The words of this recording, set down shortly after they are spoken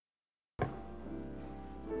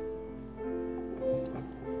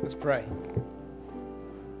Let's pray.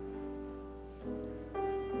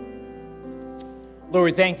 Lord,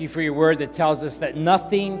 we thank you for your word that tells us that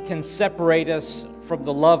nothing can separate us from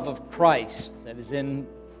the love of Christ that is in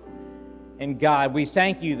God. We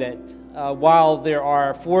thank you that while there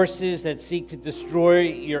are forces that seek to destroy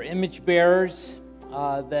your image bearers,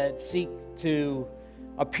 that seek to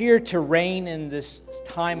appear to reign in this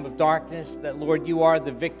time of darkness, that, Lord, you are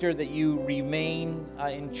the victor, that you remain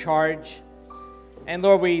in charge. And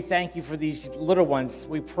Lord, we thank you for these little ones.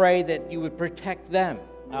 We pray that you would protect them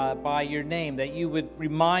by your name, that you would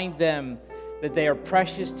remind them that they are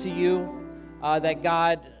precious to you, that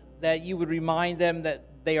God, that you would remind them that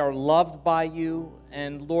they are loved by you,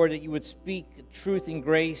 and Lord, that you would speak truth and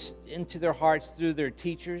grace into their hearts through their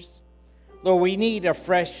teachers. Lord, we need a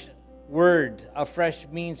fresh word, a fresh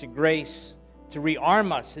means of grace to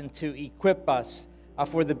rearm us and to equip us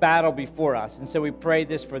for the battle before us. And so we pray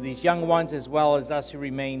this for these young ones as well as us who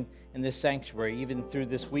remain in this sanctuary. Even through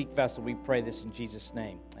this weak vessel, we pray this in Jesus'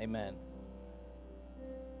 name. Amen.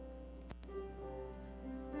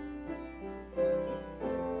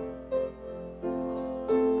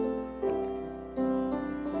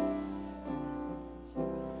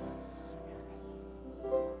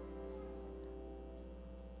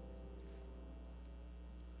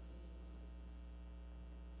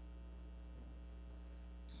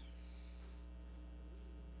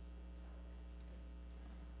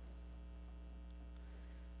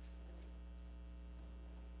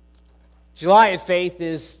 July of Faith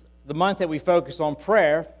is the month that we focus on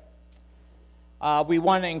prayer. We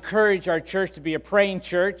want to encourage our church to be a praying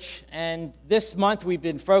church, and this month we've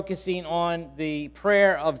been focusing on the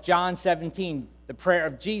prayer of John 17, the prayer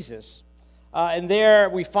of Jesus. And there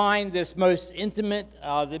we find this most intimate,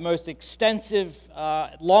 the most extensive,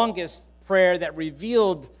 longest prayer that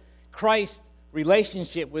revealed Christ's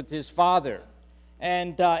relationship with his Father.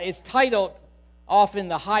 And it's titled often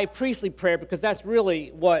the high priestly prayer, because that's really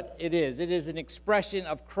what it is. It is an expression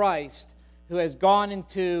of Christ who has gone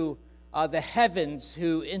into the heavens,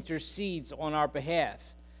 who intercedes on our behalf.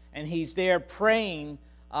 And he's there praying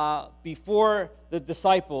before the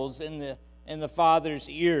disciples in the Father's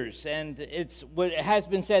ears. And it has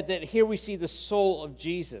been said that here we see the soul of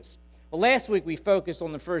Jesus. Well, last week we focused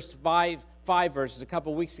on the first five verses. A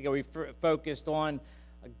couple weeks ago we focused on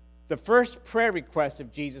the first prayer request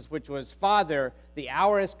of Jesus, which was, Father, the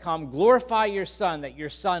hour has come, glorify your Son, that your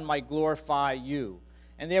Son might glorify you.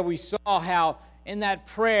 And there we saw how in that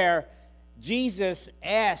prayer, Jesus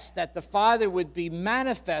asked that the Father would be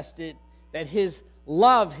manifested, that his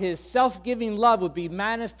love, his self-giving love would be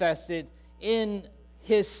manifested in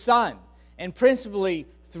his Son, and principally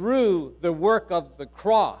through the work of the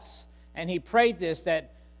cross. And he prayed this,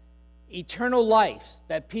 that eternal life,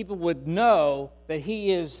 that people would know that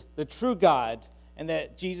he is the true God and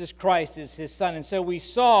that Jesus Christ is his Son. And so we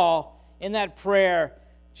saw in that prayer,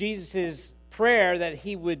 Jesus' prayer, that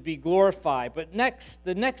he would be glorified. But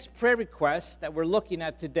the next prayer request that we're looking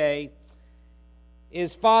at today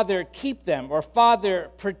is, Father, keep them, or Father,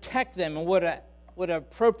 protect them. And what an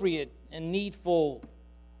appropriate and needful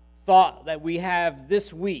thought that we have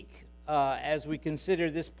this week as we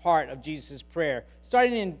consider this part of Jesus' prayer.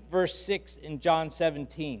 Starting in verse 6 in John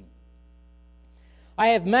 17. I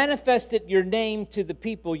have manifested your name to the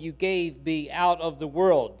people you gave me out of the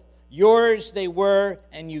world. Yours they were,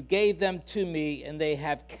 and you gave them to me, and they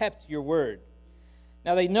have kept your word.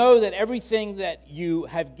 Now they know that everything that you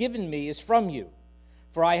have given me is from you,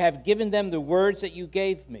 for I have given them the words that you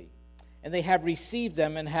gave me, and they have received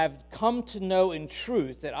them and have come to know in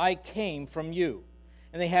truth that I came from you,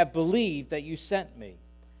 and they have believed that you sent me.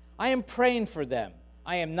 I am praying for them.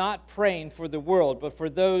 I am not praying for the world, but for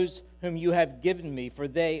those whom you have given me, for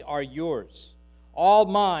they are yours. All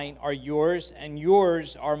mine are yours, and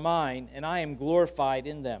yours are mine, and I am glorified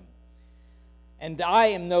in them. And I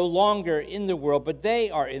am no longer in the world, but they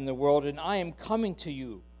are in the world, and I am coming to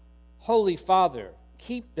you. Holy Father,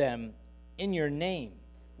 keep them in your name,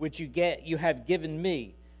 which you have given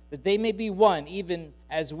me, that they may be one, even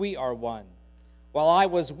as we are one. While I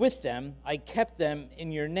was with them, I kept them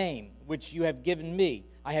in your name, which you have given me.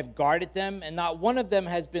 I have guarded them, and not one of them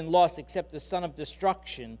has been lost except the son of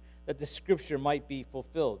destruction, that the scripture might be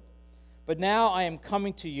fulfilled. But now I am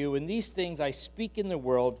coming to you, and these things I speak in the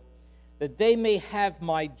world, that they may have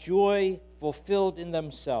my joy fulfilled in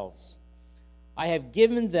themselves. I have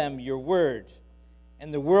given them your word,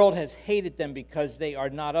 and the world has hated them because they are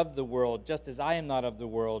not of the world, just as I am not of the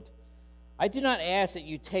world. I do not ask that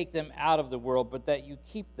you take them out of the world, but that you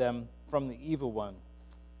keep them from the evil one.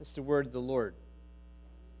 This is the word of the Lord.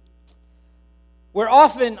 We're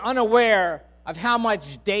often unaware of how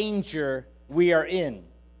much danger we are in.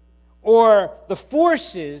 or the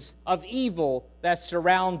forces of evil that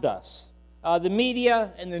surround us. The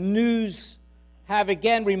media and the news have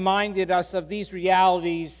again reminded us of these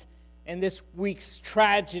realities in this week's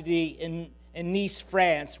tragedy in Nice,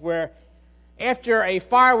 France, where after a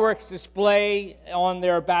fireworks display on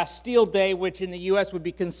their Bastille Day, which in the U.S. would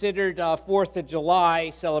be considered a 4th of July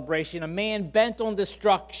celebration, a man bent on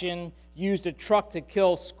destruction used a truck to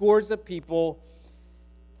kill scores of people,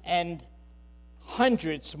 and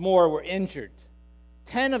hundreds more were injured.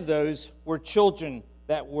 10 of those were children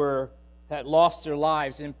that lost their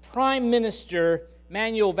lives. And Prime Minister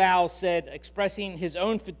Manuel Valls said, expressing his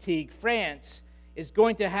own fatigue, France is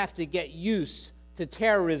going to have to get used to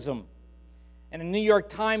terrorism. And a New York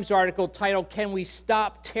Times article titled, "Can We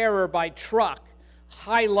Stop Terror by Truck?"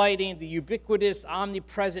 highlighting the ubiquitous,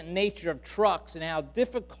 omnipresent nature of trucks and how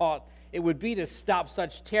difficult it would be to stop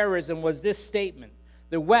such terrorism, was this statement: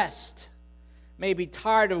 "The West may be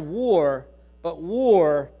tired of war, but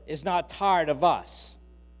war is not tired of us."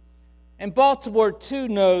 And Baltimore, too,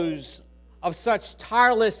 knows of such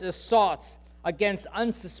tireless assaults against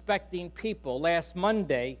unsuspecting people. Last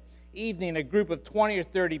Monday evening, a group of 20 or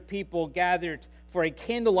 30 people gathered for a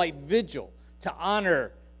candlelight vigil to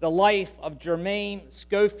honor the life of Jermaine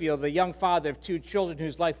Schofield, the young father of 2 children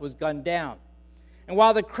whose life was gunned down. And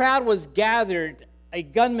while the crowd was gathered, a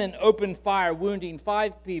gunman opened fire, wounding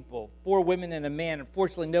 5 people, 4 women and a man.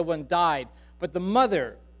 Unfortunately, no one died. But the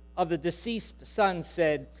mother of the deceased son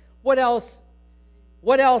said, What else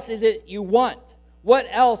is it you want? What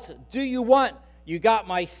else do you want? You got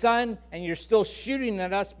my son, and you're still shooting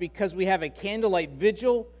at us because we have a candlelight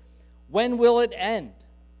vigil? When will it end?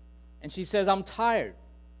 And she says, I'm tired.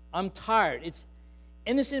 I'm tired. It's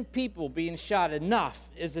innocent people being shot. Enough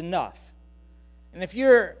is enough. And if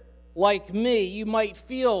you're like me, you might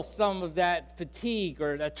feel some of that fatigue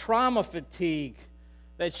or that trauma fatigue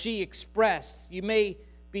that she expressed. You may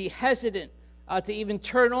be hesitant to even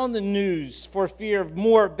turn on the news for fear of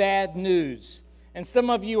more bad news. And some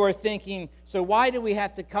of you are thinking, so why do we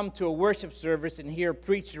have to come to a worship service and hear a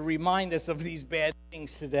preacher remind us of these bad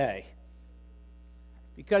things today?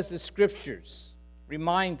 Because the scriptures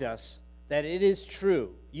remind us that it is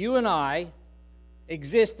true. You and I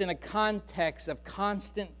exist in a context of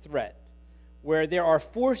constant threat, where there are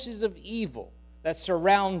forces of evil that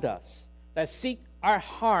surround us, that seek our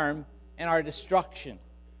harm and our destruction.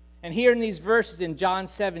 And here in these verses in John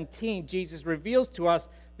 17, Jesus reveals to us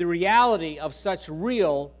the reality of such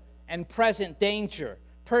real and present danger,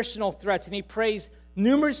 personal threats. And he prays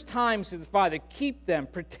numerous times to the Father, keep them,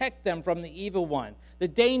 protect them from the evil one. The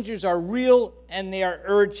dangers are real and they are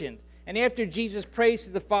urgent. And after Jesus prays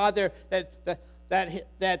to the Father that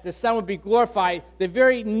the Son would be glorified, the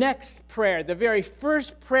very next prayer, the very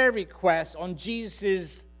first prayer request on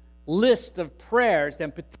Jesus' list of prayers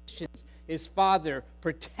and petitions is, Father,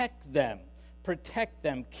 protect them,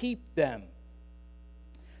 keep them.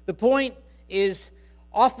 The point is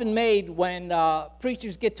often made when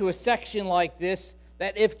preachers get to a section like this,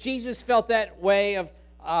 that if Jesus felt that way of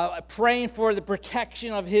praying for the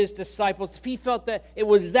protection of his disciples, if he felt that it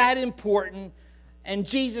was that important, and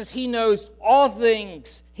Jesus, he knows all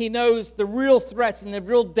things, he knows the real threats and the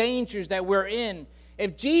real dangers that we're in.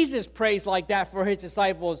 If Jesus prays like that for his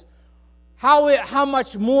disciples, how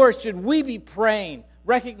much more should we be praying,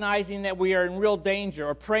 recognizing that we are in real danger,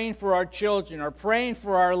 or praying for our children, or praying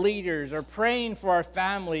for our leaders, or praying for our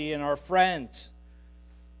family and our friends?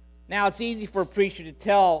 Now, it's easy for a preacher to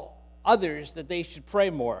tell others that they should pray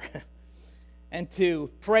more and to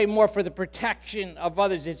pray more for the protection of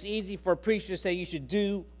others. It's easy for a preacher to say you should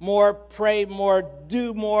do more, pray more,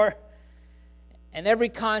 do more. And every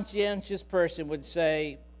conscientious person would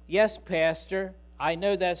say, yes, Pastor, I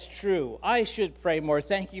know that's true. I should pray more.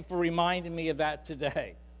 Thank you for reminding me of that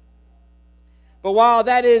today. But while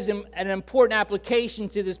that is an important application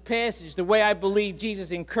to this passage, the way I believe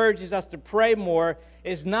Jesus encourages us to pray more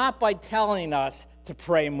is not by telling us to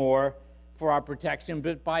pray more for our protection,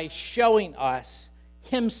 but by showing us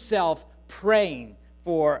himself praying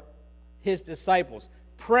for his disciples,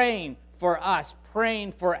 praying for us,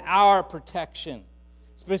 praying for our protection.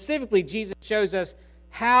 Specifically, Jesus shows us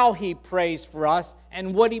how he prays for us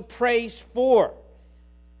and what he prays for.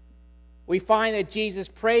 We find that Jesus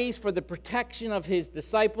prays for the protection of his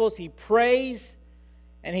disciples. He prays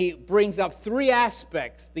and he brings up 3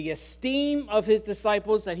 aspects: the esteem of his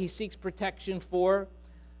disciples that he seeks protection for,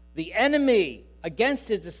 the enemy against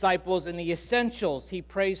his disciples, and the essentials he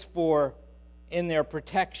prays for in their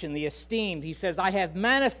protection. The esteemed, he says, I have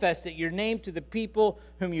manifested your name to the people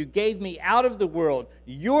whom you gave me out of the world.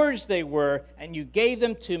 Yours they were, and you gave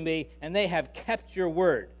them to me, and they have kept your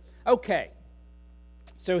word. Okay,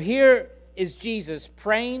 So here is Jesus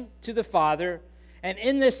praying to the Father, and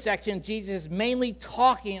in this section, Jesus is mainly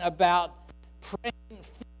talking about praying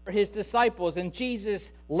for his disciples, and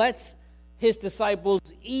Jesus lets his disciples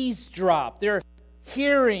eavesdrop. They're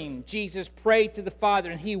hearing Jesus pray to the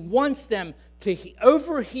Father, and he wants them to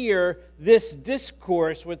overhear this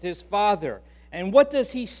discourse with his Father. And what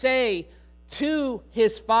does he say to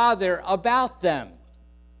his Father about them?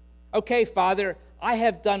 Okay, Father, I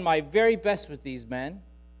have done my very best with these men,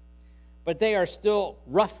 but they are still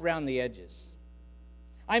rough around the edges.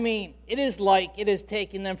 I mean, it is like it has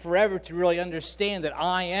taken them forever to really understand that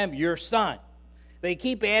I am your son. They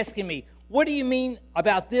keep asking me, what do you mean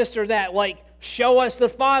about this or that? Like, show us the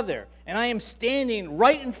Father. And I am standing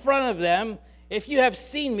right in front of them. If you have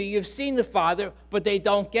seen me, you've seen the Father, but they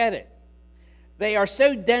don't get it. They are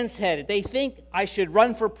so dense-headed. They think I should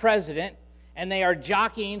run for president, and they are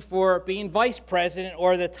jockeying for being vice president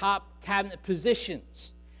or the top cabinet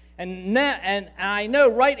positions. And I know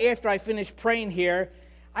right after I finish praying here,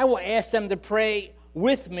 I will ask them to pray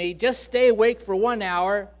with me. Just stay awake for 1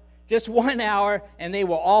 hour, just 1 hour, and they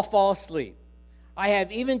will all fall asleep. I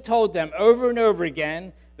have even told them over and over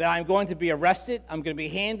again that I'm going to be arrested, I'm going to be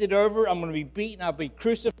handed over, I'm going to be beaten, I'll be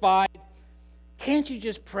crucified. Can't you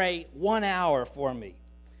just pray 1 hour for me?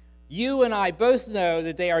 You and I both know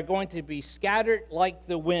that they are going to be scattered like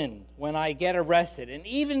the wind when I get arrested. And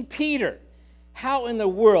even Peter, how in the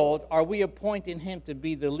world are we appointing him to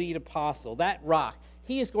be the lead apostle? That rock,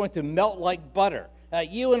 he is going to melt like butter.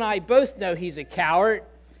 You and I both know he's a coward.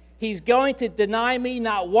 He's going to deny me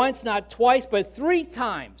not once, not twice, but 3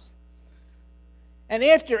 times. And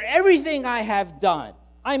after everything I have done,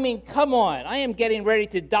 I mean, come on, I am getting ready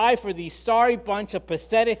to die for these sorry bunch of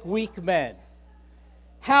pathetic, weak men.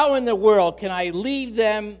 How in the world can I leave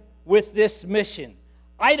them with this mission?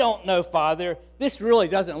 I don't know, Father. This really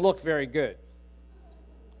doesn't look very good.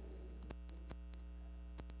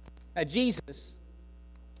 Now, Jesus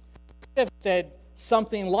could have said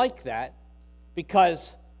something like that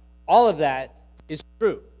because all of that is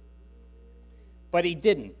true. But he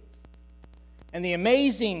didn't. And the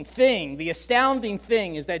amazing thing, the astounding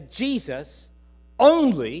thing is that Jesus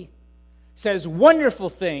only says wonderful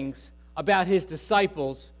things about his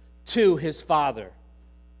disciples to his Father.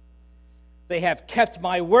 They have kept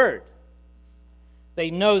my word.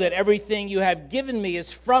 They know that everything you have given me is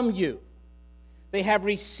from you. They have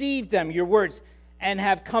received them, your words, and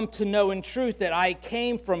have come to know in truth that I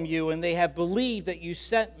came from you, and they have believed that you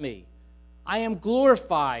sent me. I am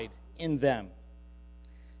glorified in them.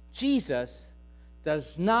 Jesus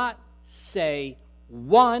does not say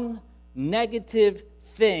one negative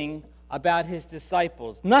thing about his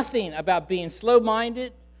disciples. Nothing about being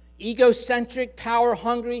slow-minded, egocentric,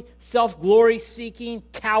 power-hungry, self-glory seeking,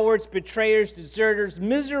 cowards, betrayers, deserters,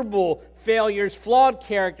 miserable failures, flawed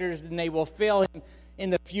characters, and they will fail him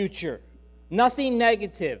in the future. Nothing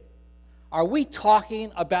negative. Are we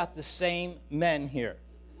talking about the same men here?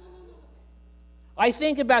 I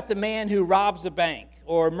think about the man who robs a bank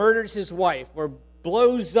or murders his wife or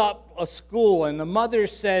blows up a school, and the mother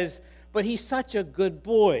says, but he's such a good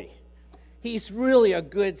boy. He's really a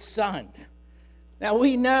good son. Now,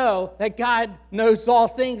 we know that God knows all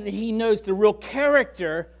things, and he knows the real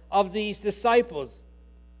character of these disciples.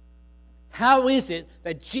 How is it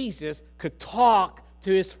that Jesus could talk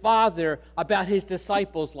to his Father about his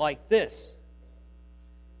disciples like this?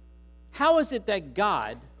 How is it that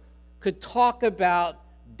God could talk about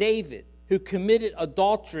David, who committed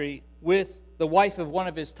adultery with the wife of one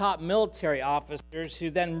of his top military officers,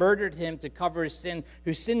 who then murdered him to cover his sin,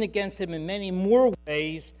 who sinned against him in many more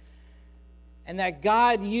ways, and that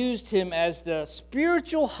God used him as the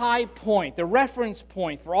spiritual high point, the reference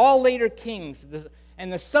point for all later kings,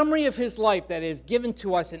 and the summary of his life that is given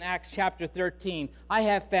to us in Acts chapter 13. I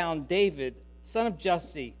have found David, son of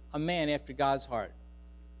Jesse, a man after God's heart.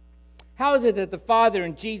 How is it that the Father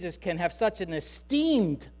and Jesus can have such an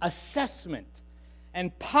esteemed assessment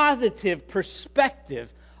and positive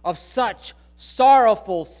perspective of such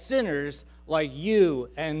sorrowful sinners like you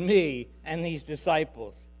and me and these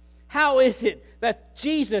disciples? How is it that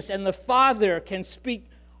Jesus and the Father can speak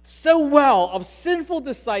so well of sinful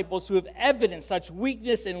disciples who have evidenced such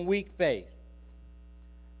weakness and weak faith?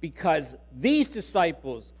 Because these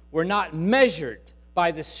disciples were not measured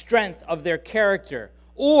by the strength of their character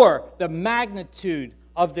or the magnitude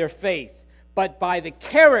of their faith, but by the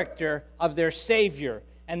character of their Savior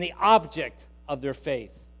and the object of their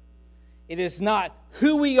faith. It is not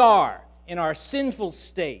who we are in our sinful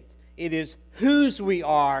state. It is whose we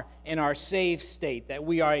are in our saved state, that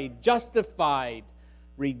we are a justified,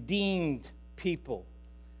 redeemed people.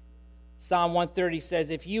 Psalm 130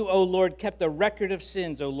 says, if you, O Lord, kept a record of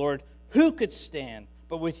sins, O Lord, who could stand?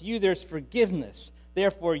 But with you there's forgiveness.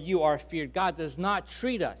 Therefore you are feared. God does not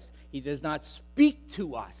treat us. He does not speak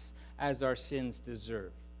to us as our sins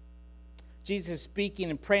deserve. Jesus is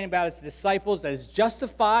speaking and praying about his disciples as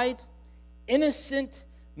justified, innocent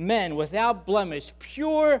men without blemish,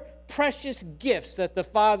 pure, precious gifts that the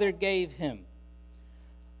Father gave him.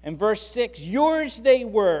 In verse 6, yours they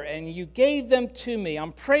were, and you gave them to me.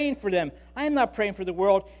 I'm praying for them. I am not praying for the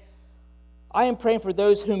world. I am praying for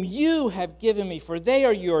those whom you have given me, for they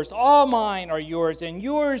are yours. All mine are yours, and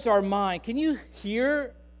yours are mine. Can you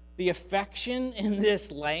hear the affection in this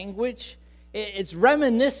language? It's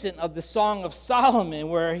reminiscent of the Song of Solomon,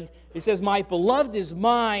 where he says, my beloved is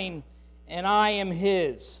mine, and I am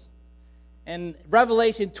his. And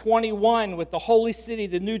Revelation 21, with the holy city,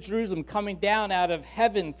 the New Jerusalem, coming down out of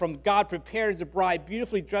heaven from God, prepared as a bride,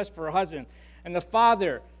 beautifully dressed for her husband. And the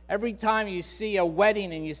Father, every time you see a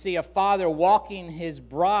wedding and you see a father walking his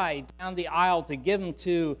bride down the aisle to give him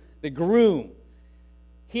to the groom,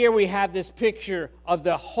 here we have this picture of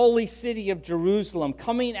the holy city of Jerusalem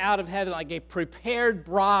coming out of heaven like a prepared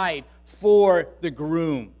bride for the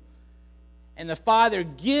groom. And the Father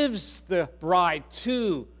gives the bride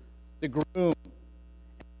to the groom.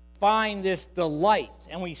 Find this delight.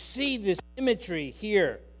 And we see this imagery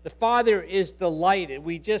here. The Father is delighted.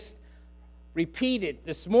 We just repeated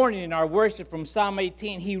this morning in our worship from Psalm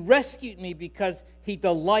 18. He rescued me because he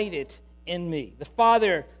delighted in me. The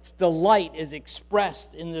Father's delight is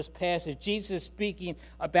expressed in this passage. Jesus is speaking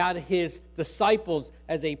about his disciples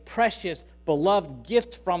as a precious, beloved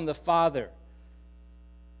gift from the Father.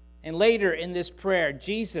 And later in this prayer,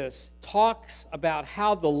 Jesus talks about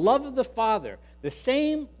how the love of the Father, the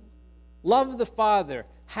same love of the Father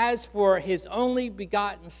has for his only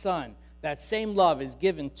begotten Son, that same love is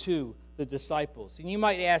given to the disciples. And you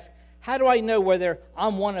might ask, how do I know whether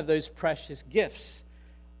I'm one of those precious gifts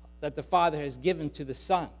that the Father has given to the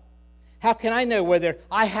Son? How can I know whether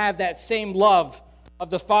I have that same love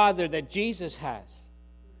of the Father that Jesus has?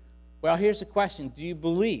 Well, here's the question. Do you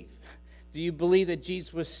believe? Do you believe that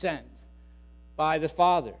Jesus was sent by the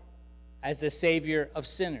Father as the Savior of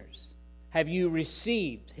sinners? Have you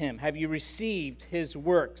received him? Have you received his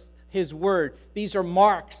works, his word? These are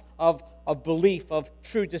marks of belief of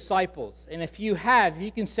true disciples. And if you have, if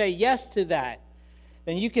you can say yes to that,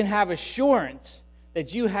 then you can have assurance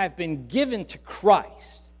that you have been given to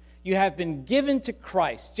Christ. You have been given to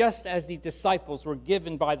Christ just as the disciples were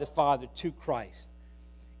given by the Father to Christ.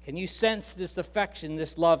 Can you sense this affection,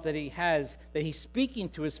 this love that he has, that he's speaking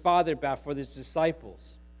to his Father about for his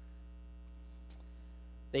disciples?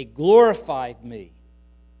 They glorified me.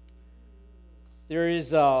 There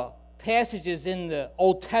is passages in the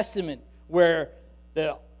Old Testament where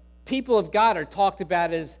the people of God are talked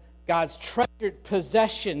about as God's treasured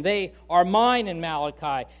possession. They are mine in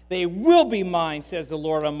Malachi. They will be mine, says the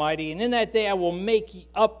Lord Almighty. And in that day I will make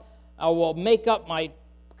up my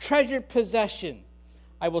treasured possession.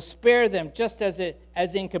 I will spare them just as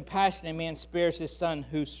in compassion a man spares his son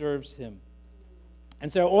who serves him.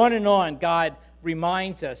 And so on, God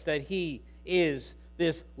reminds us that he is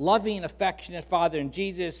this loving, affectionate Father, and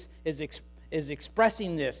Jesus is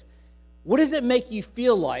expressing this. What does it make you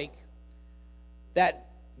feel like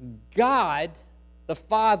that God the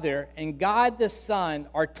Father and God the Son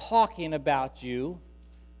are talking about you,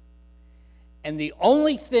 and the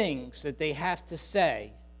only things that they have to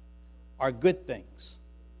say are good things?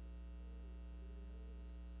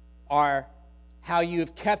 Are how you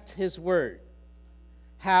have kept his word,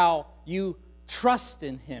 how you trust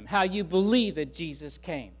in him, how you believe that Jesus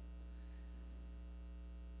came.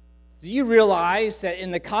 Do you realize that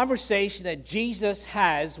in the conversation that Jesus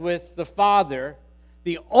has with the Father,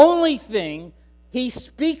 the only thing he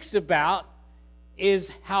speaks about is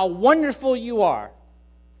how wonderful you are,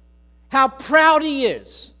 how proud he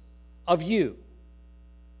is of you,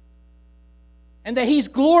 and that he's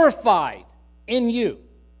glorified in you?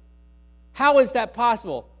 How is that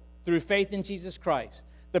possible? Through faith in Jesus Christ.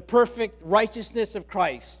 The perfect righteousness of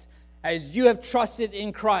Christ. As you have trusted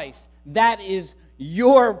in Christ, that is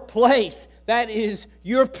your place. That is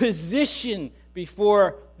your position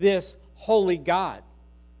before this holy God.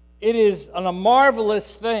 It is a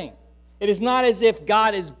marvelous thing. It is not as if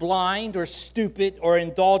God is blind or stupid or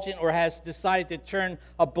indulgent or has decided to turn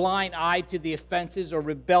a blind eye to the offenses or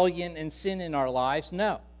rebellion and sin in our lives.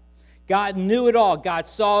 No. God knew it all. God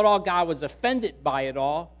saw it all. God was offended by it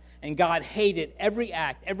all. And God hated every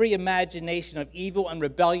act, every imagination of evil and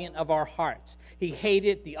rebellion of our hearts. He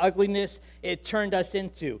hated the ugliness it turned us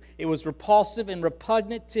into. It was repulsive and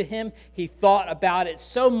repugnant to him. He thought about it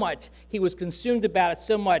so much. He was consumed about it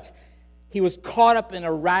so much. He was caught up in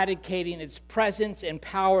eradicating its presence and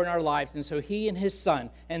power in our lives. And so he and his Son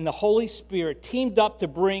and the Holy Spirit teamed up to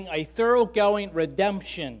bring a thoroughgoing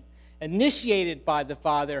redemption, initiated by the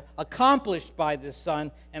Father, accomplished by the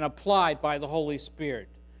Son, and applied by the Holy Spirit.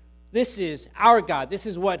 This is our God. This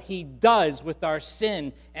is what he does with our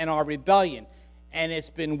sin and our rebellion. And it's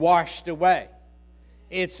been washed away.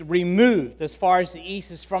 It's removed as far as the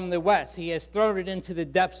east is from the west. He has thrown it into the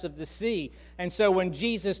depths of the sea. And so when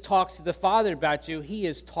Jesus talks to the Father about you, he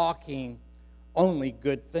is talking only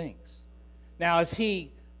good things. Now, is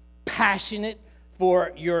he passionate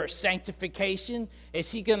for your sanctification?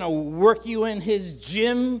 Is he going to work you in his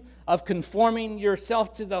gym of conforming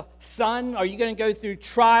yourself to the Son? Are you going to go through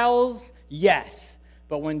trials? Yes.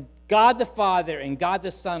 But when God the Father and God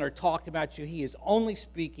the Son are talking about you, he is only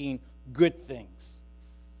speaking good things.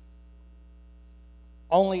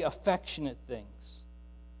 Only affectionate things.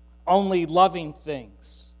 Only loving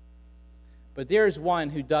things. But there is one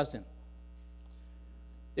who doesn't.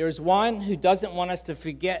 There is one who doesn't want us to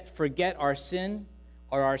forget our sin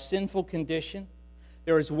or our sinful condition.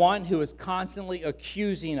 There is one who is constantly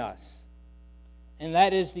accusing us, and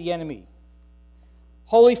that is the enemy.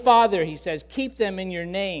 Holy Father, he says, keep them in your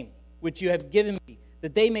name, which you have given me,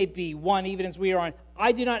 that they may be one, even as we are one.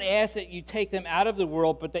 I do not ask that you take them out of the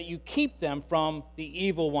world, but that you keep them from the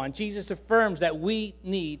evil one. Jesus affirms that we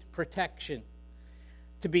need protection,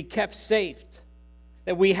 to be kept safe,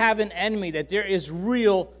 that we have an enemy, that there is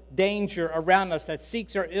real danger around us that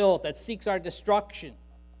seeks our ill, that seeks our destruction.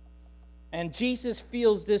 And Jesus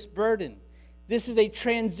feels this burden. This is a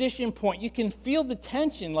transition point. You can feel the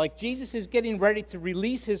tension, like Jesus is getting ready to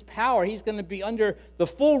release his power. He's going to be under the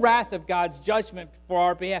full wrath of God's judgment for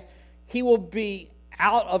our behalf. He will be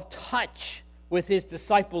out of touch with his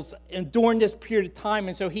disciples during this period of time.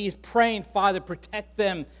 And so he's praying, Father, protect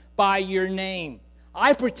them by your name.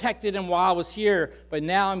 I protected them while I was here, but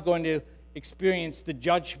now I'm going to experience the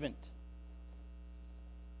judgment.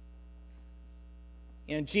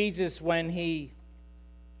 You know, Jesus, when he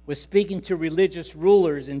was speaking to religious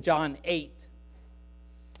rulers in John 8,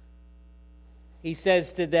 he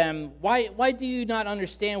says to them, why do you not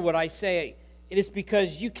understand what I say? It is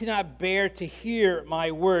because you cannot bear to hear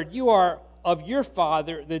my word. You are of your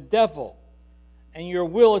father, the devil, and your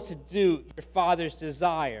will is to do your father's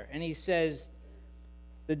desire. And he says,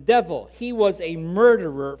 the devil, he was a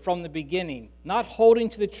murderer from the beginning, not holding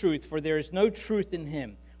to the truth, for there is no truth in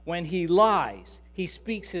him. When he lies, he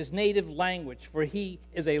speaks his native language, for he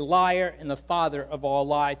is a liar and the father of all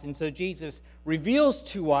lies. And so Jesus reveals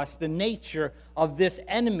to us the nature of this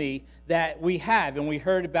enemy that we have. And we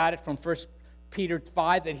heard about it from 1 Peter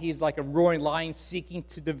 5, that he's like a roaring lion seeking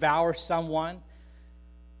to devour someone.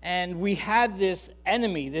 And we have this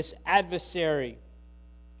enemy, this adversary.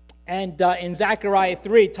 And in Zechariah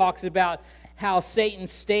 3, it talks about how Satan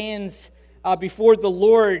stands before the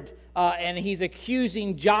Lord and he's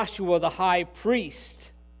accusing Joshua, the high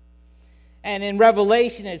priest. And in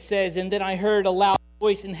Revelation it says, and then I heard a loud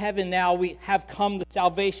voice in heaven, now we have come the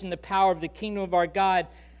salvation, the power of the kingdom of our God,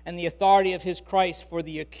 and the authority of his Christ, for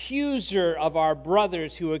the accuser of our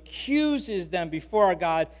brothers who accuses them before our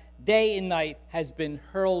God day and night has been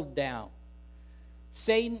hurled down.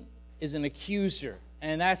 Satan is an accuser,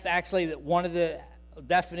 and that's actually one of the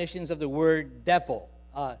definitions of the word devil.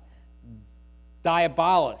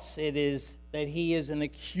 Diabolos, it is that he is an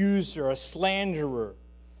accuser, a slanderer.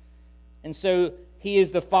 And so he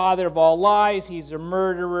is the father of all lies. He's a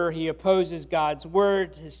murderer. He opposes God's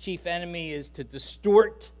word. His chief enemy is to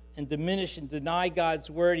distort and diminish and deny God's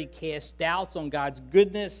word. He casts doubts on God's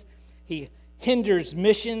goodness. He hinders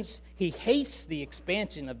missions. He hates the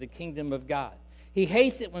expansion of the kingdom of God. He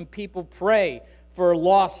hates it when people pray for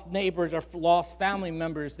lost neighbors or lost family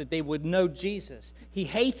members that they would know Jesus. He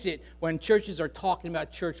hates it when churches are talking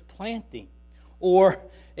about church planting or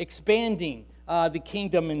expanding the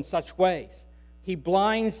kingdom in such ways. He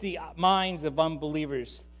blinds the minds of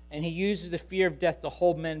unbelievers, and he uses the fear of death to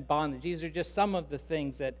hold men in bondage. These are just some of the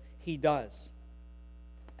things that he does.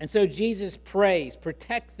 And so Jesus prays,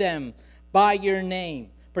 protect them by your name.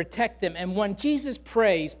 Protect them. And when Jesus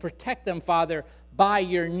prays, protect them, Father, by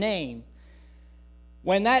your name,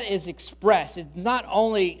 when that is expressed, it's not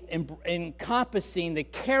only encompassing the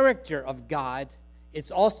character of God, it's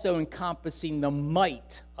also encompassing the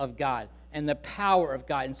might of God and the power of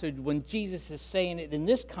God. And so when Jesus is saying it in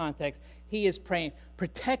this context, he is praying,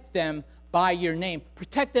 protect them by your name.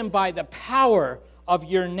 Protect them by the power of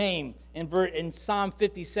your name. In Psalm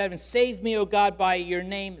 57, save me, O God, by your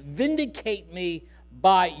name. Vindicate me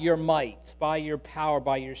by your might, by your power,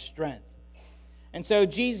 by your strength. And so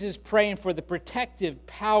Jesus is praying for the protective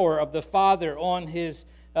power of the Father on his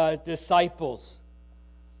disciples.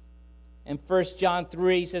 In 1 John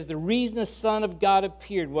 3, he says, the reason the Son of God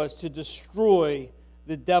appeared was to destroy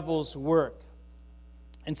the devil's work.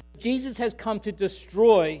 And so Jesus has come to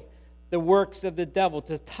destroy the works of the devil,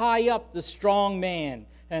 to tie up the strong man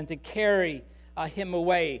and to carry him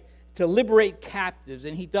away, to liberate captives.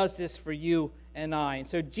 And he does this for you and I. And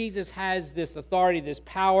so Jesus has this authority, this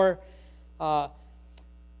power. I've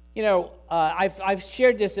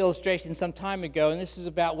shared this illustration some time ago, and this is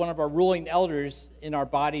about one of our ruling elders in our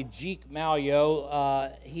body, Jeek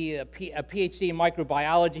Malyo. He a PhD in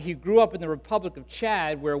microbiology. He grew up in the Republic of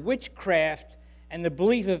Chad, where witchcraft and the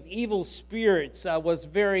belief of evil spirits was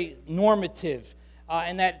very normative,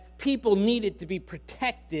 and that people needed to be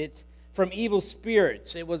protected from evil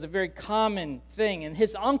spirits. It was a very common thing. And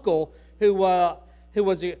his uncle, who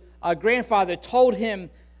was a grandfather, told him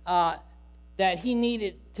that he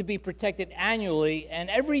needed to be protected annually, and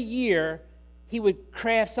every year he would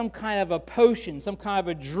craft some kind of a potion, some kind of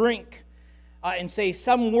a drink, and say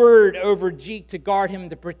some word over Jeek to guard him,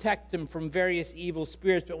 to protect him from various evil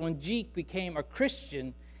spirits. But when Jeek became a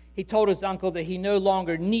Christian, he told his uncle that he no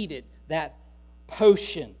longer needed that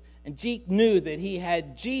potion. And Jeek knew that he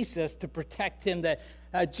had Jesus to protect him, that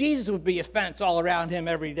Jesus would be a fence all around him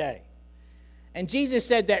every day. And Jesus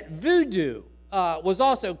said that voodoo was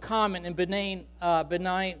also common in Benin,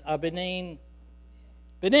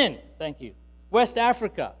 thank you, West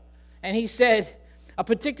Africa. And he said a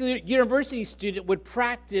particular university student would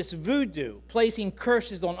practice voodoo, placing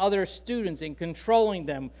curses on other students and controlling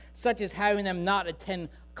them, such as having them not attend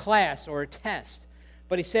class or a test.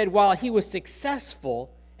 But he said while he was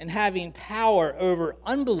successful in having power over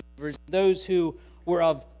unbelievers, those who were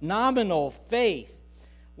of nominal faith,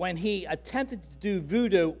 when he attempted to do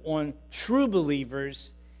voodoo on true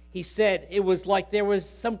believers, he said it was like there was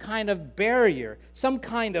some kind of barrier, some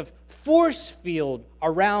kind of force field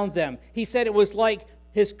around them. He said it was like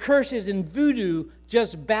his curses in voodoo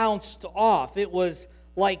just bounced off. It was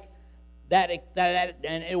like that,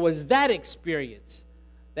 and it was that experience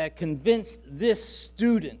that convinced this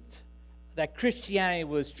student that Christianity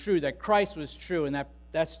was true, that Christ was true, and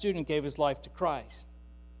that student gave his life to Christ.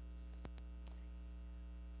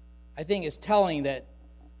 I think it's telling that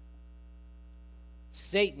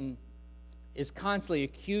Satan is constantly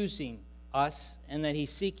accusing us and that he's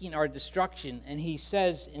seeking our destruction. And he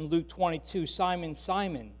says in Luke 22, Simon,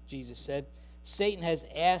 Simon, Jesus said, Satan has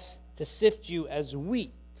asked to sift you as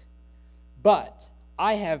wheat, but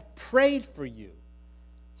I have prayed for you,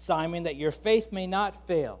 Simon, that your faith may not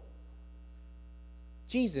fail.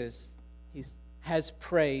 Jesus has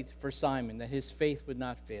prayed for Simon that his faith would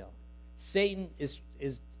not fail. Satan is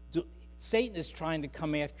trying to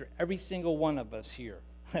come after every single one of us here.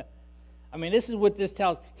 I mean, this is what this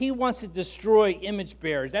tells. He wants to destroy image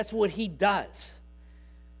bearers. That's what he does.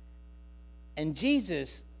 And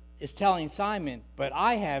Jesus is telling Simon, but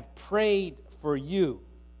I have prayed for you.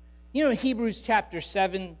 You know, Hebrews chapter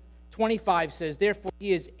 7:25 says, therefore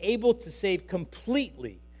he is able to save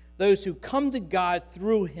completely those who come to God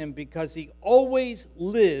through him, because he always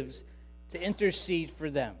lives to intercede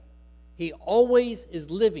for them. He always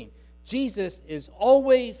is living. Jesus is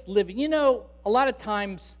always living. You know, a lot of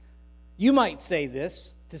times you might say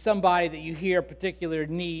this to somebody that you hear a particular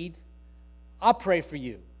need. I'll pray for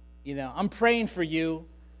you. You know, I'm praying for you,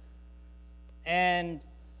 and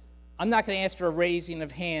I'm not going to ask for a raising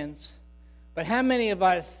of hands. But how many of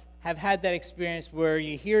us have had that experience where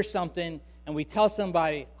you hear something and we tell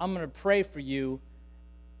somebody, I'm going to pray for you,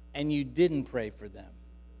 and you didn't pray for them?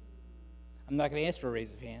 I'm not going to ask for a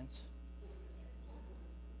raise of hands.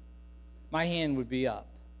 My hand would be up.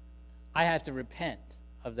 I have to repent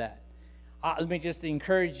of that. Let me just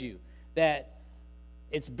encourage you that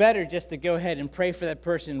it's better just to go ahead and pray for that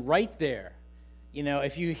person right there. You know,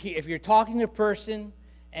 if you're talking to a person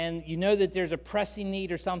and you know that there's a pressing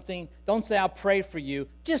need or something, don't say, I'll pray for you.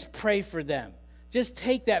 Just pray for them. Just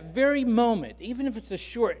take that very moment, even if it's a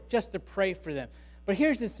short, just to pray for them. But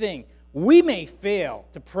here's the thing. We may fail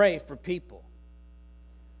to pray for people,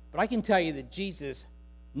 but I can tell you that Jesus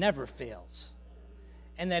never fails,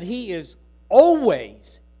 and that he is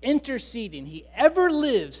always interceding. He ever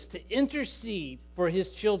lives to intercede for his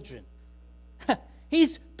children.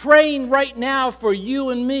 He's praying right now for you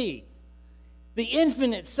and me. The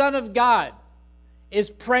infinite Son of God is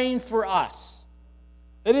praying for us.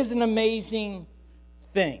 It is an amazing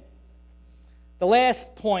thing. The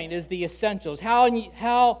last point is the essentials.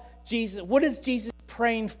 What is Jesus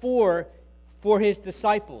praying for his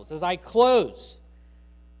disciples? As I close,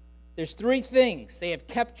 there's three things. They have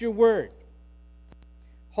kept your word.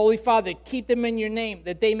 Holy Father, keep them in your name,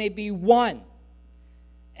 that they may be one.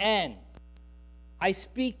 And I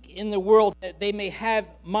speak in the world that they may have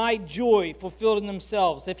my joy fulfilled in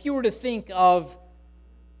themselves. If you were to think of,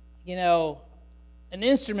 an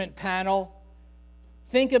instrument panel,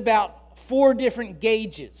 think about 4 different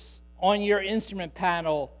gauges on your instrument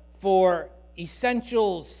panel for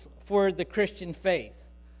essentials for the Christian faith.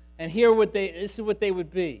 And this is what they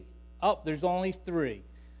would be. Oh, there's only 3.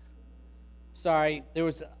 Sorry,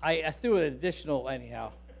 I threw an additional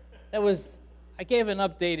anyhow. I gave an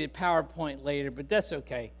updated PowerPoint later, but that's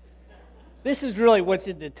okay. This is really what's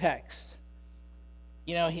in the text.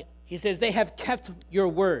 He says, they have kept your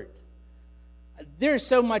word. There's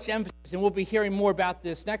so much emphasis, and we'll be hearing more about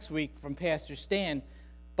this next week from Pastor Stan,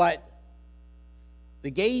 but the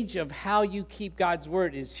gauge of how you keep God's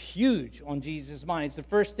word is huge on Jesus' mind. It's the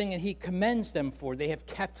first thing that he commends them for. They have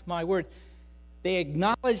kept my word. They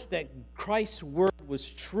acknowledged that Christ's word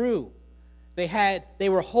was true. They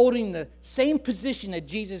were holding the same position that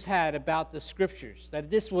Jesus had about the Scriptures, that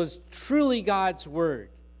this was truly God's word.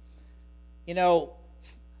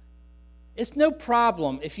 It's no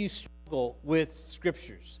problem if you struggle with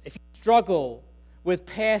Scriptures, if you struggle with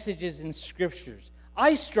passages in Scriptures.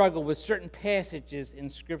 I struggle with certain passages in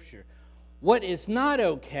Scripture. What is not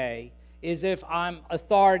okay is if I'm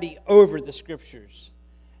authority over the Scriptures.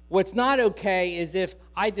 What's not okay is if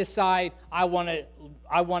I decide I want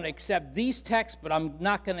to accept these texts, but I'm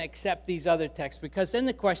not going to accept these other texts, because then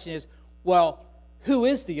the question is, well, who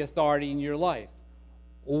is the authority in your life?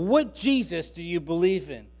 What Jesus do you believe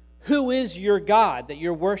in? Who is your God that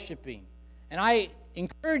you're worshiping? And I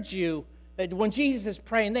encourage you that when Jesus is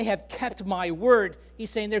praying, they have kept my word, he's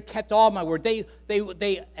saying they've kept all my word.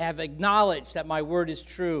 They have acknowledged that my word is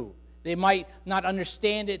true. They might not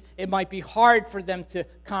understand it. It might be hard for them to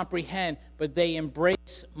comprehend, but they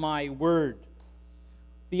embrace my word.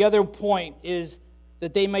 The other point is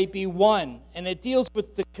that they might be one, and it deals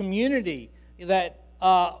with the community, that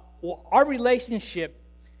our relationship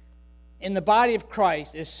in the body of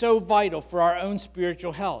Christ is so vital for our own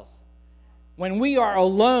spiritual health. When we are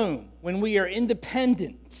alone, when we are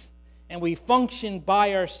independent, and we function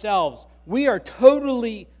by ourselves, we are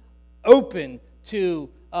totally open to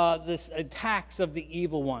the attacks of the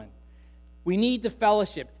evil one. We need the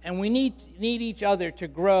fellowship, and we need each other to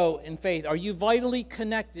grow in faith. Are you vitally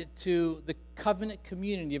connected to the covenant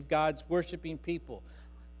community of God's worshiping people?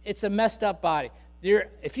 It's a messed up body.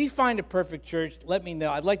 If you find a perfect church, let me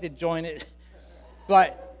know. I'd like to join it.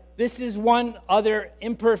 But this is one other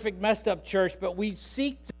imperfect, messed up church, but we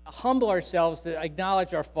seek to humble ourselves, to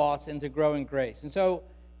acknowledge our faults, and to grow in grace. And so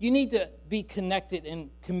you need to be connected and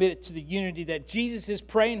committed to the unity that Jesus is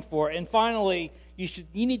praying for. And finally,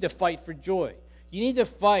 you need to fight for joy. You need to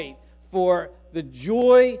fight for the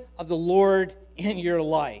joy of the Lord in your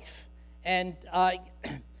life. And,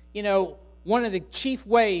 one of the chief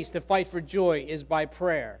ways to fight for joy is by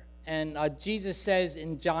prayer. And Jesus says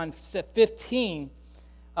in John 15,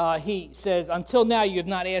 he says, until now you have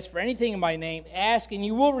not asked for anything in my name. Ask and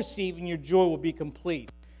you will receive, and your joy will be complete.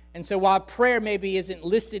 And so while prayer maybe isn't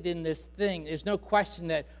listed in this thing, there's no question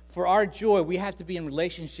that for our joy, we have to be in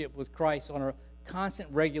relationship with Christ on a constant,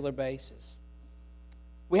 regular basis.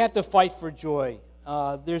 We have to fight for joy.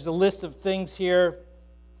 There's a list of things here.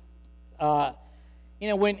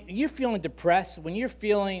 When you're feeling depressed, when you're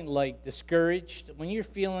feeling like discouraged, when you're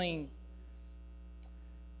feeling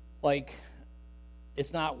like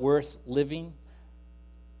it's not worth living,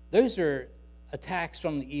 those are attacks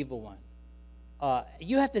from the evil one.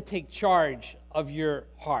 You have to take charge of your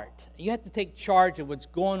heart. You have to take charge of what's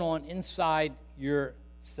going on inside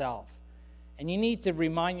yourself. And you need to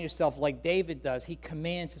remind yourself, like David does, he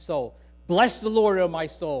commands his soul, bless the Lord, O my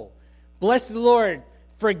soul. Bless the Lord,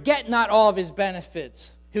 forget not all of his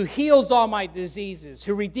benefits, who heals all my diseases,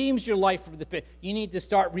 who redeems your life from the pit. You need to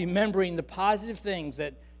start remembering the positive things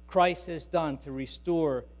that Christ has done to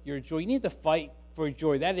restore your joy. You need to fight for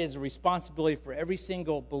joy. That is a responsibility for every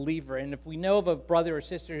single believer. And if we know of a brother or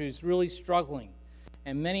sister who's really struggling,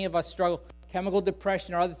 and many of us struggle, chemical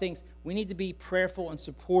depression or other things, we need to be prayerful and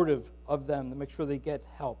supportive of them to make sure they get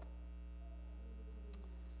help.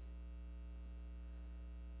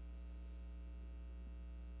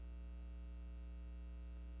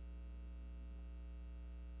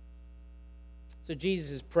 So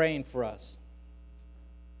Jesus is praying for us.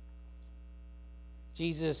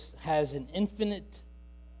 Jesus has an infinite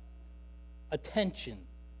attention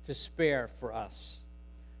to spare for us.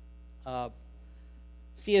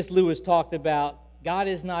 C.S. Lewis talked about God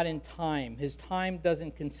is not in time. His time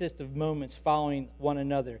doesn't consist of moments following one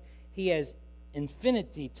another. He has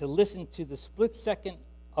infinity to listen to the split second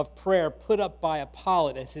of prayer put up by a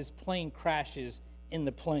pilot as his plane crashes in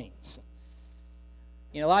the plains.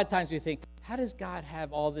 A lot of times we think, how does God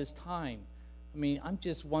have all this time? I mean, I'm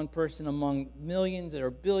just one person among millions or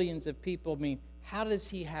billions of people. I mean, how does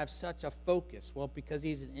he have such a focus? Well, because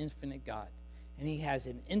he's an infinite God, and he has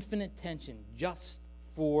an infinite attention just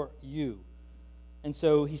for you. And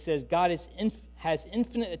so he says, God has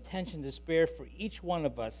infinite attention to spare for each one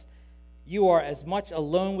of us. You are as much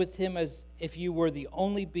alone with him as if you were the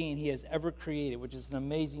only being he has ever created, which is an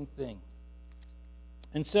amazing thing.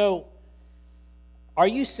 And so, are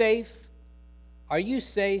you safe? Are you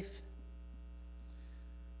safe?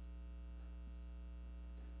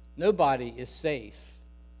 Nobody is safe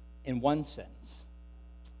in one sense.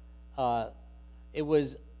 It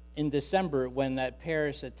was in December when that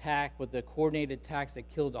Paris attack, with the coordinated attacks that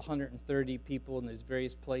killed 130 people in these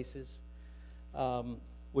various places,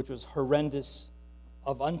 which was horrendous,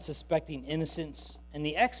 of unsuspecting innocents. And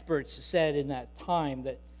the experts said in that time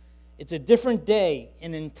that it's a different day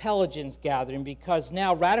in intelligence gathering because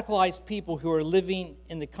now radicalized people who are living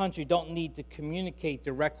in the country don't need to communicate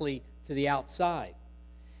directly to the outside.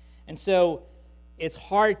 And so it's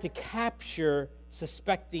hard to capture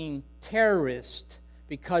suspecting terrorists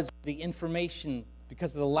because of the information,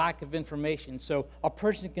 because of the lack of information. So a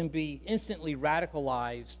person can be instantly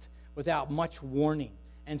radicalized without much warning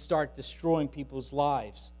and start destroying people's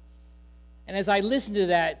lives. And as I listened to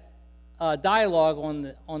that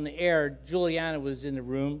dialogue on the air, Juliana was in the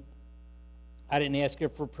room. I didn't ask her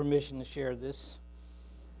for permission to share this,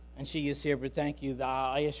 and she is here. But thank you.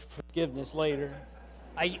 I ask for forgiveness later.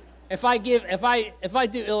 If I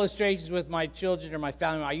do illustrations with my children or my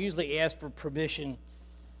family, I usually ask for permission.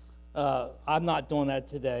 I'm not doing that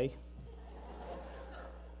today.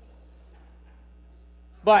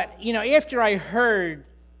 But after I heard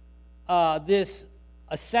this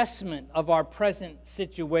assessment of our present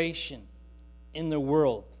situation in the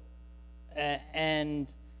world and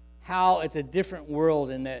how it's a different world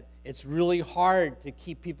and that it's really hard to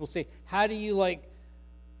keep people safe. How do you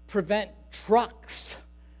prevent trucks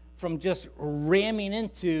from just ramming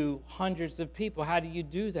into hundreds of people? How do you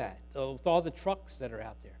do that with all the trucks that are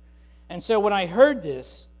out there? And so when I heard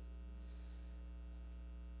this,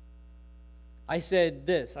 I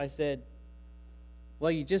said,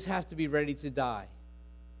 well, you just have to be ready to die.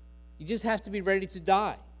 You just have to be ready to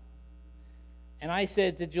die. And I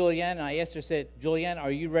said to Juliana, I asked her, Juliana, are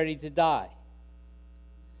you ready to die?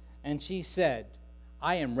 And she said,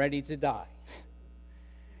 I am ready to die.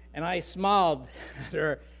 And I smiled at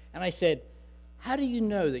her, and I said, how do you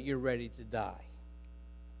know that you're ready to die?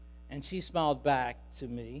 And she smiled back to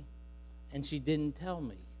me, and she didn't tell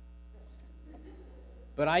me.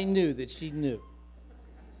 But I knew that she knew.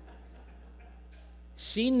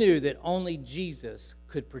 She knew that only Jesus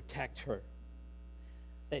could protect her.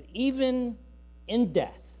 That even in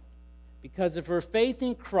death, because of her faith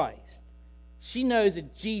in Christ, she knows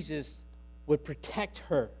that Jesus would protect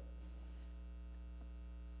her.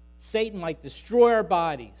 Satan might destroy our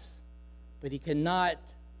bodies, but he cannot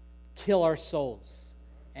kill our souls.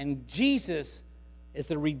 And Jesus is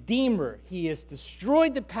the Redeemer. He has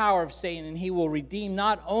destroyed the power of Satan, and he will redeem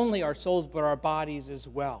not only our souls, but our bodies as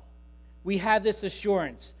well. We have this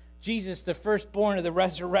assurance. Jesus, the firstborn of the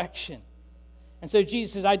resurrection. And so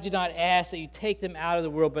Jesus says, I do not ask that you take them out of the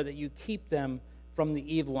world, but that you keep them from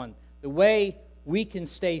the evil one. The way we can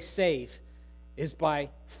stay safe is by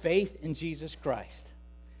faith in Jesus Christ,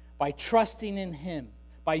 by trusting in him,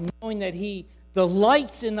 by knowing that he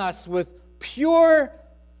delights in us with pure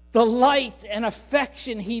delight and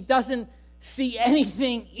affection. He doesn't see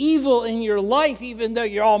anything evil in your life, even though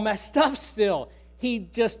you're all messed up still. He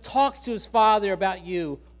just talks to his Father about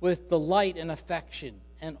you with delight and affection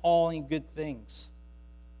and all in good things.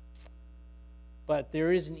 But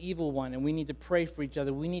there is an evil one, and we need to pray for each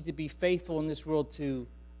other. We need to be faithful in this world, to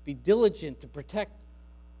be diligent to protect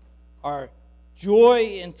our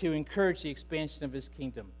joy and to encourage the expansion of his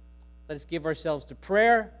kingdom. Let us give ourselves to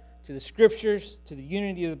prayer, to the scriptures, to the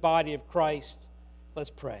unity of the body of Christ.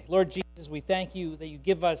 Let's pray. Lord Jesus, we thank you that you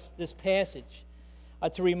give us this passage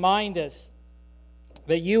to remind us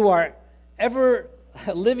that you are ever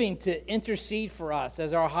living to intercede for us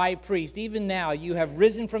as our high priest. Even now, you have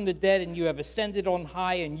risen from the dead and you have ascended on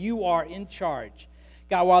high, and you are in charge.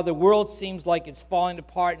 God, while the world seems like it's falling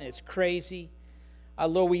apart and it's crazy,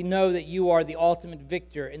 Lord, we know that you are the ultimate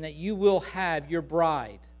victor and that you will have your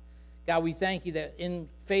bride. God, we thank you that in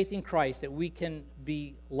faith in Christ that we can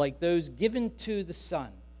be like those given to the Son.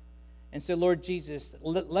 And so, Lord Jesus,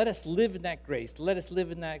 let us live in that grace. Let us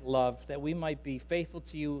live in that love, that we might be faithful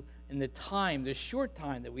to you in the short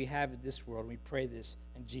time that we have in this world. We pray this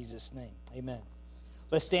in Jesus' name. Amen.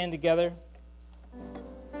 Let's stand together.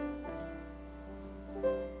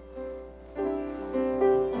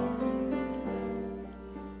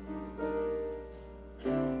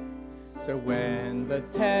 So when the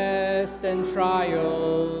tests and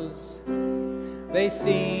trials, they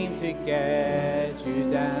seem to get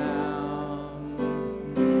you down,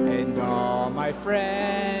 and all my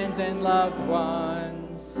friends and loved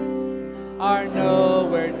ones are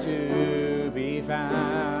nowhere to be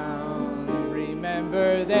found,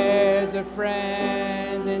 remember there's a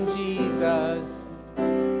friend in Jesus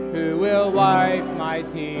who will wipe my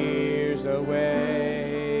tears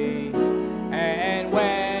away. And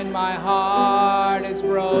when my heart is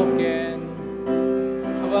broken,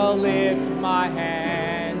 I will lift my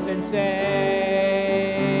hands and say,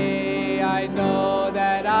 I know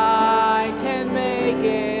that I can make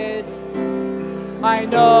it. I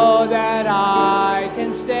know that I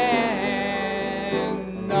can stand,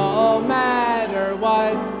 no matter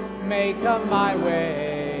what may come my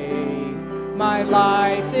way. My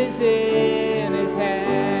life is in His hand.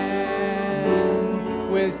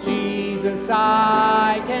 With Jesus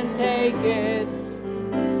I can take it.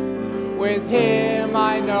 With Him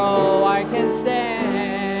I know I can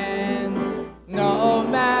stand. No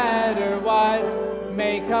matter what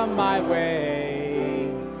may come my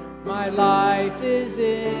way, my life is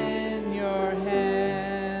in your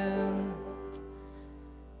hand.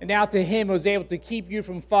 And now to Him who is able to keep you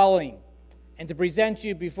from falling, and to present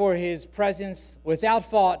you before His presence without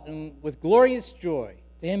fault and with glorious joy.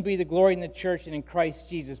 To Him be the glory in the church and in Christ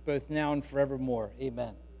Jesus, both now and forevermore.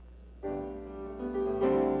 Amen.